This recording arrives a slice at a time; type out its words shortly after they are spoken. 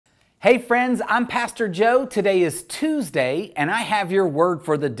Hey friends, I'm Pastor Joe. Today is Tuesday and I have your word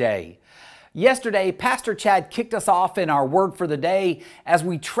for the day. Yesterday, Pastor Chad kicked us off in our word for the day as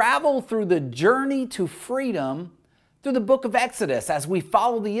we travel through the journey to freedom through the book of Exodus as we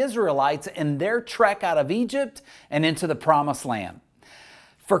follow the Israelites in their trek out of Egypt and into the Promised Land.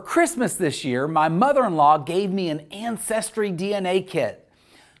 For Christmas this year, my mother-in-law gave me an ancestry DNA kit.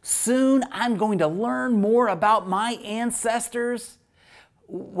 Soon, I'm going to learn more about my ancestors.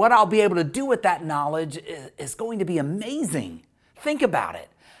 What I'll be able to do with that knowledge is going to be amazing. Think about it.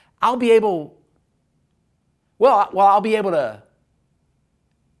 I'll be able to,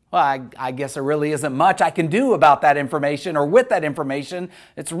 I guess there really isn't much I can do about that information or with that information.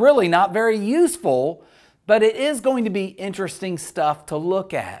 It's really not very useful, but it is going to be interesting stuff to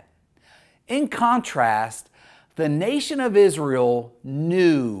look at. In contrast, the nation of Israel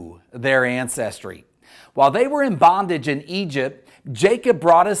knew their ancestry. While they were in bondage in Egypt, Jacob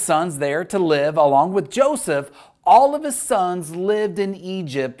brought his sons there to live along with Joseph. All of his sons lived in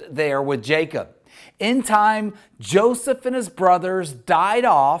Egypt there with Jacob. In time, Joseph and his brothers died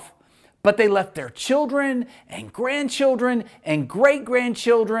off, but they left their children and grandchildren and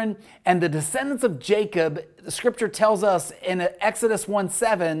great-grandchildren, and the descendants of Jacob, the scripture tells us in Exodus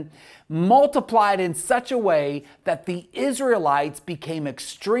 1:7, multiplied in such a way that the Israelites became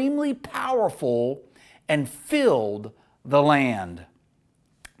extremely powerful and filled the land.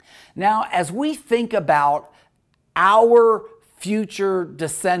 Now, as we think about our future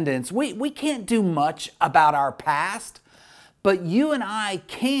descendants, we can't do much about our past, but you and I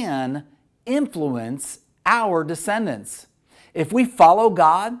can influence our descendants. If we follow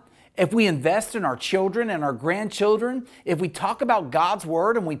God, if we invest in our children and our grandchildren, if we talk about God's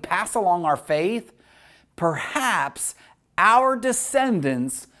word and we pass along our faith, perhaps our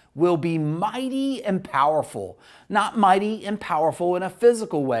descendants will be mighty and powerful. Not mighty and powerful in a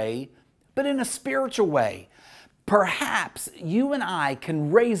physical way, but in a spiritual way. Perhaps you and I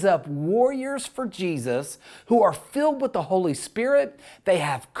can raise up warriors for Jesus who are filled with the Holy Spirit, they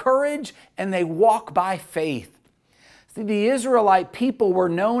have courage, and they walk by faith. See, the Israelite people were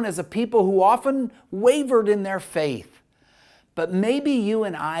known as a people who often wavered in their faith. But maybe you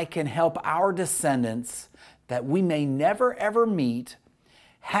and I can help our descendants that we may never ever meet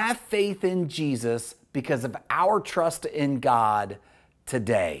have faith in Jesus because of our trust in God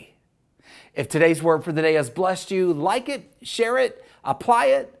today. If today's word for the day has blessed you, like it, share it, apply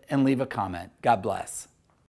it, and leave a comment. God bless.